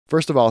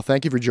First of all,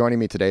 thank you for joining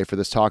me today for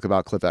this talk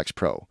about ClyphX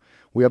Pro.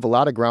 We have a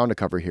lot of ground to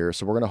cover here,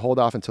 so we're going to hold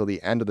off until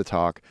the end of the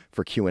talk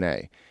for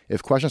Q&A.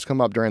 If questions come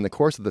up during the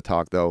course of the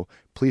talk, though,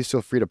 please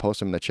feel free to post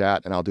them in the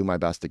chat, and I'll do my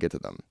best to get to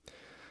them.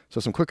 So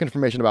some quick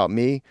information about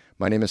me.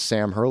 My name is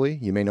Sam Hurley.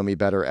 You may know me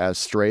better as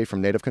Stray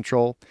from Native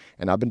Control,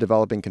 and I've been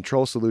developing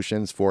control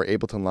solutions for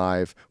Ableton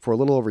Live for a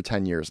little over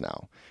 10 years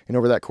now. And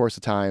over that course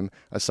of time,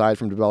 aside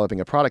from developing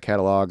a product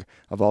catalog,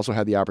 I've also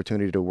had the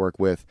opportunity to work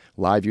with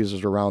live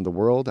users around the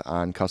world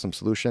on custom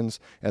solutions,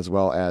 as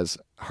well as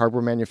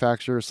hardware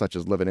manufacturers such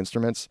as Livent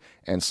Instruments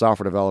and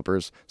software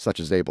developers such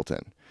as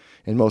Ableton.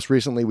 And most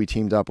recently, we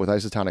teamed up with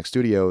Isotonic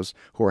Studios,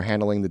 who are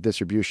handling the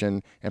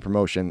distribution and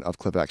promotion of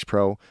ClyphX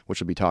Pro,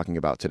 which we'll be talking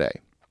about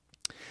today.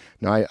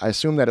 Now, I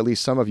assume that at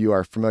least some of you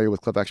are familiar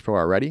with ClyphX Pro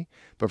already,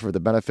 but for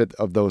the benefit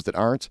of those that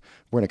aren't,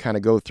 we're going to kind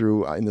of go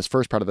through, in this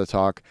first part of the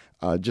talk,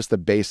 just the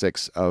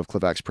basics of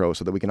ClyphX Pro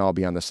so that we can all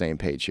be on the same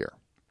page here.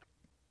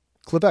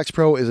 ClyphX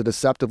Pro is a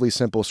deceptively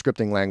simple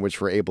scripting language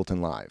for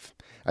Ableton Live.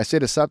 I say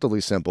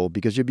deceptively simple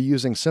because you'll be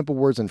using simple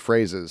words and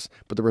phrases,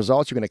 but the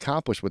results you can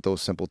accomplish with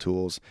those simple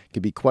tools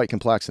can be quite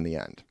complex in the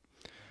end.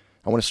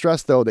 I want to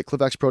stress, though, that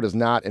ClyphX Pro does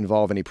not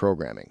involve any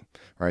programming.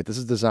 All right, this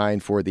is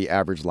designed for the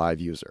average live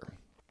user.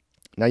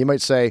 Now, you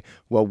might say,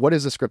 well, what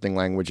is a scripting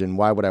language and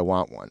why would I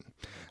want one?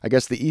 I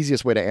guess the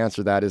easiest way to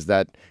answer that is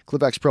that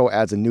ClyphX Pro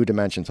adds a new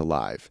dimension to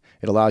live.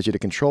 It allows you to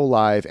control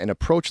live and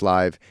approach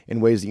live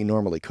in ways that you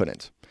normally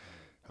couldn't.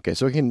 Okay,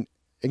 so it can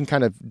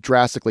kind of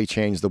drastically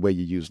change the way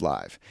you use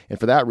live. And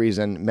for that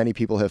reason, many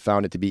people have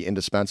found it to be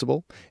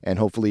indispensable, and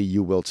hopefully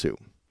you will too.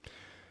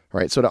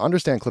 All right, so to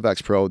understand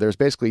ClyphX Pro, there's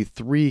basically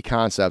three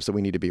concepts that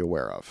we need to be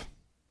aware of.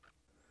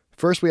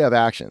 First, we have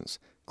actions.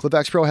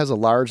 ClyphX Pro has a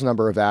large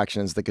number of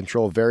actions that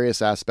control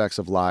various aspects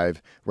of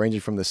live,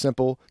 ranging from the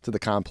simple to the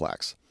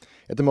complex.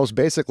 At the most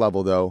basic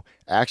level, though,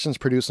 actions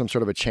produce some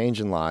sort of a change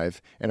in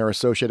live and are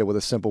associated with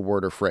a simple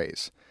word or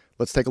phrase.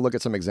 Let's take a look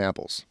at some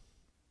examples.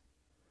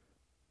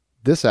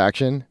 This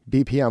action,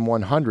 BPM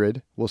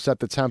 100, will set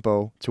the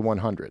tempo to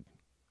 100.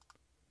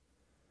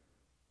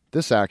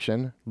 This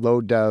action,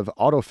 load dev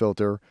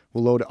autofilter,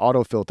 will load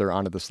autofilter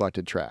onto the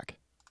selected track.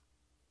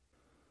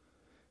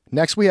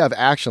 Next, we have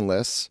action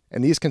lists,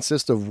 and these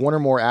consist of one or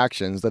more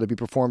actions that will be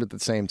performed at the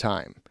same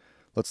time.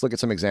 Let's look at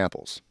some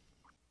examples.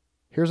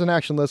 Here's an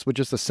action list with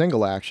just a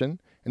single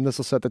action, and this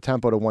will set the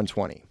tempo to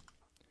 120.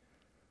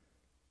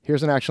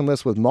 Here's an action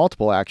list with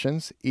multiple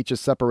actions, each is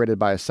separated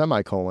by a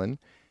semicolon,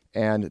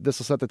 and this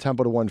will set the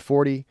tempo to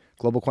 140,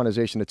 global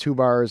quantization to 2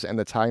 bars, and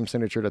the time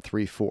signature to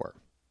 3/4.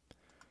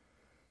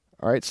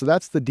 All right, so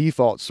that's the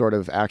default sort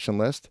of action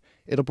list.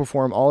 It'll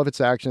perform all of its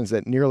actions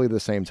at nearly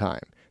the same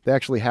time. They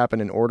actually happen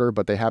in order,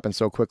 but they happen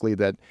so quickly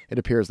that it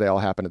appears they all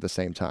happen at the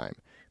same time.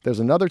 There's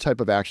another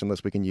type of action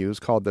list we can use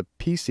called the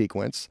P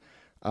sequence,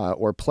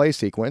 or play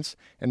sequence,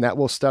 and that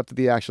will step to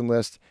the action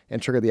list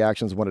and trigger the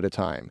actions one at a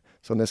time.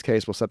 So in this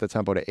case, we'll set the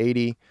tempo to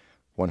 80,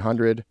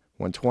 100,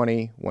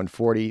 120,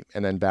 140,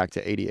 and then back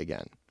to 80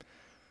 again.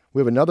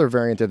 We have another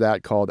variant of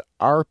that called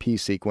RP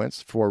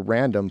sequence for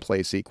random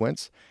play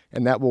sequence,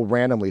 and that will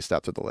randomly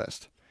step to the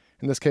list.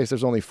 In this case,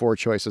 there's only 4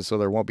 choices, so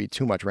there won't be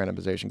too much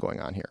randomization going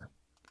on here.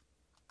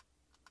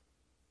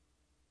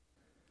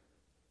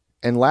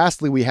 And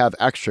lastly, we have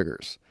X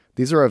triggers.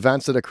 These are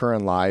events that occur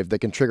in live that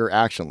can trigger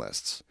action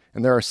lists,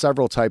 and there are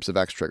several types of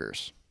X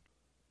triggers.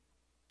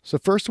 So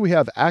first we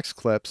have X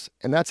clips,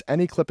 and that's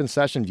any clip in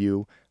session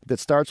view that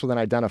starts with an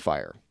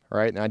identifier. All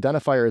right, an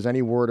identifier is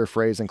any word or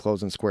phrase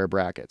enclosed in square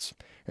brackets.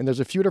 And there's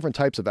a few different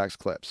types of X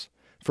clips.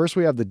 First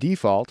we have the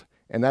default,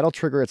 and that'll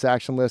trigger its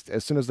action list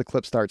as soon as the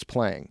clip starts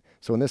playing.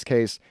 So in this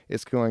case,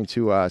 it's going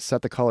to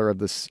set the color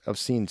of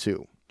scene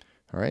 2.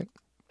 All right.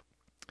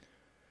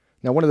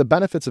 Now, one of the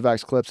benefits of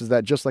X clips is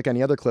that just like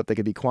any other clip, they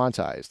can be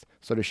quantized.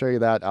 So to show you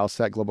that, I'll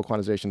set global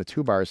quantization to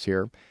 2 bars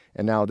here,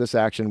 and now this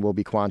action will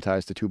be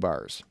quantized to 2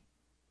 bars.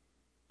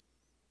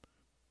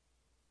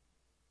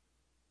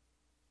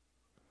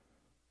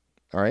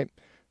 All right,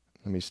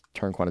 let me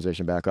turn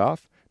quantization back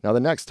off. Now the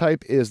next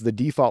type is the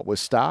default with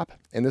stop,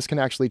 and this can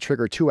actually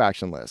trigger 2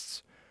 action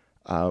lists.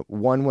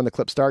 One when the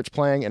clip starts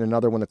playing and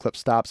another when the clip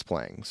stops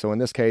playing. So in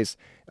this case,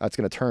 it's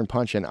going to turn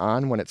punch in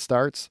on when it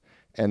starts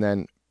and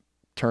then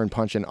turn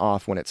punch in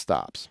off when it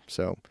stops.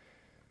 So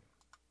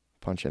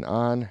punch in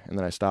on, and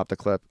then I stop the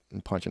clip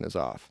and punch in is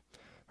off.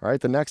 All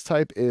right, the next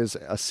type is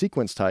a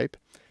sequence type.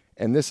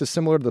 And this is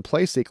similar to the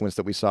play sequence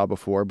that we saw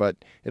before, but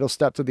it'll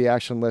step to the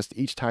action list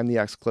each time the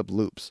X clip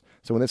loops.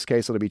 So in this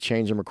case, it'll be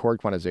change and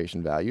record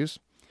quantization values.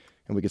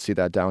 And we can see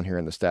that down here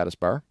in the status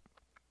bar.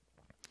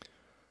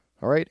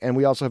 All right, and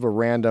we also have a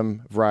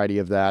random variety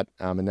of that,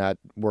 and that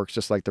works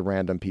just like the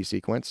random P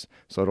sequence.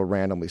 So it'll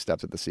randomly step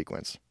to the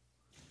sequence.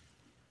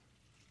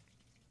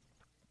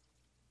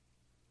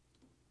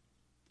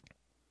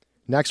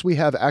 Next, we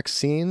have X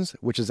scenes,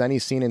 which is any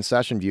scene in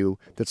session view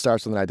that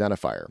starts with an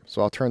identifier.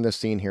 So I'll turn this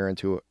scene here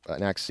into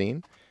an X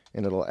scene,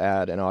 and it'll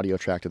add an audio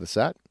track to the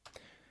set.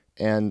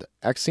 And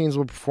X scenes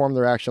will perform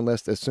their action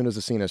list as soon as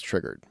the scene is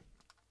triggered.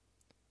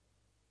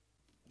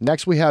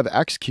 Next, we have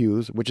X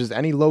cues, which is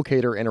any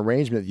locator and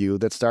arrangement view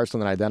that starts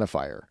with an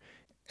identifier.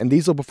 And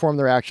these will perform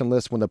their action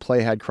list when the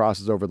playhead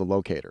crosses over the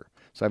locator.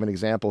 So I have an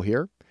example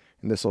here,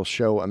 and this will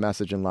show a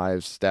message in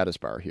Live's status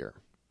bar here.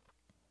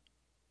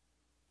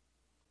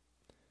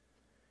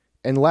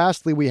 And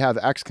lastly, we have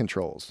X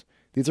controls.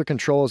 These are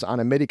controls on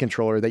a MIDI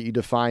controller that you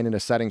define in a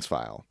settings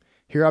file.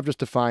 Here I've just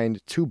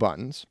defined 2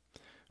 buttons.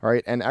 All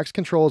right, and X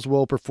controls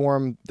will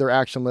perform their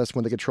action list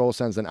when the control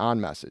sends an on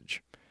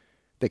message.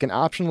 They can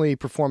optionally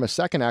perform a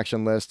second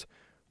action list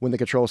when the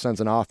control sends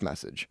an off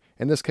message.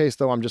 In this case,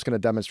 though, I'm just going to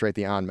demonstrate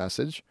the on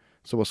message.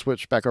 So we'll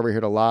switch back over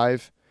here to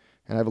Live,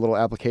 and I have a little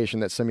application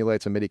that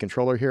simulates a MIDI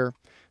controller here.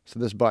 So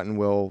this button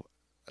will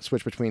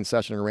switch between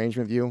session and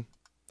arrangement view,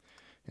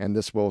 and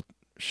this will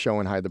show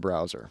and hide the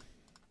browser.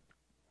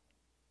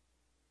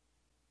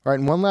 All right,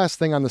 and one last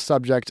thing on the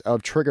subject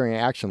of triggering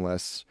action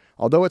lists.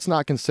 Although it's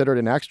not considered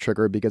an X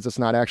trigger because it's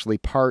not actually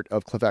part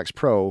of ClyphX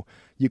Pro,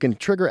 you can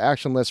trigger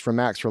action lists from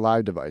Macs for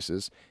Live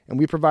devices, and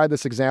we provide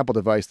this example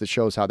device that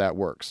shows how that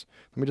works.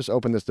 Let me just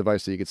open this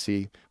device so you can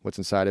see what's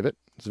inside of it.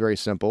 It's very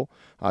simple.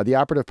 The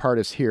operative part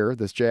is here,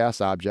 this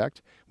JS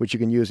object, which you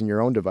can use in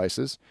your own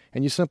devices,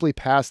 and you simply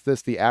pass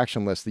this the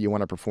action list that you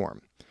want to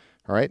perform.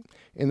 All right.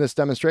 In this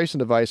demonstration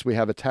device, we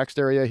have a text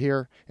area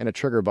here and a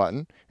trigger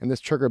button, and this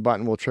trigger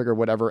button will trigger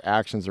whatever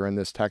actions are in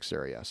this text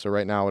area. So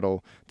right now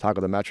it'll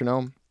toggle the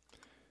metronome.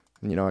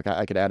 You know,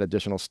 I could add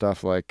additional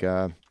stuff like,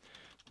 let's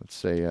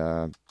say,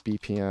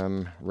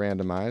 BPM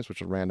randomize,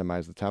 which will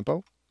randomize the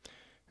tempo,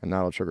 and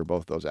that'll trigger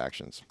both those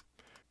actions.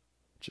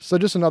 So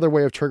just another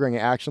way of triggering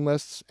action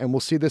lists, and we'll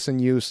see this in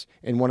use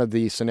in one of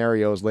the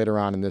scenarios later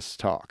on in this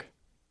talk.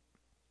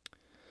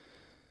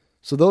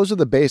 So those are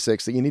the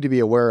basics that you need to be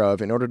aware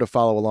of in order to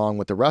follow along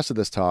with the rest of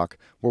this talk,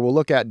 where we'll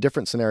look at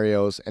different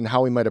scenarios and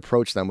how we might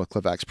approach them with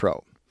ClyphX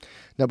Pro.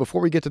 Now,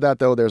 before we get to that,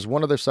 though, there's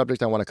one other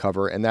subject I want to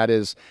cover, and that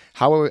is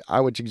how I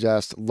would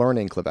suggest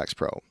learning ClyphX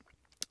Pro.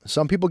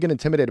 Some people get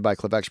intimidated by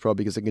ClyphX Pro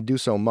because it can do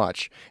so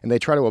much, and they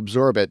try to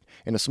absorb it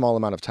in a small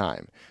amount of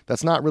time.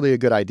 That's not really a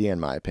good idea, in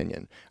my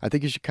opinion. I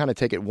think you should kind of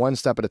take it one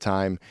step at a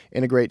time,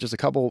 integrate just a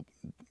couple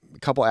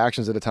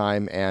actions at a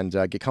time, and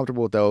get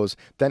comfortable with those,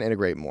 then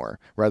integrate more,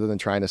 rather than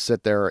trying to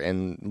sit there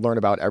and learn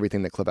about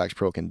everything that ClyphX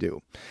Pro can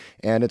do.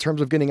 And in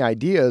terms of getting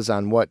ideas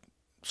on what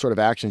sort of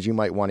actions you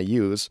might want to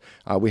use,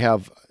 we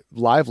have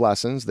live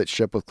lessons that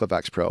ship with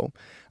ClyphX Pro.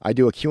 I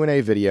do a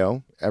Q&A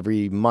video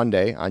every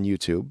Monday on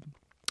YouTube,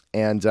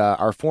 and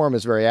our forum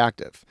is very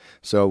active.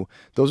 So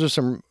those are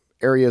some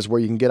areas where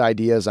you can get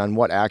ideas on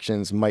what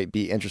actions might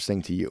be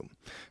interesting to you.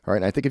 All right,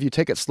 and I think if you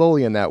take it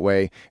slowly in that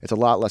way, it's a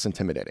lot less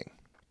intimidating.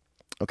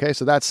 Okay,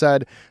 so that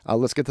said,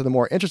 let's get to the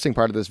more interesting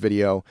part of this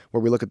video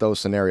where we look at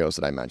those scenarios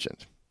that I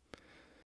mentioned.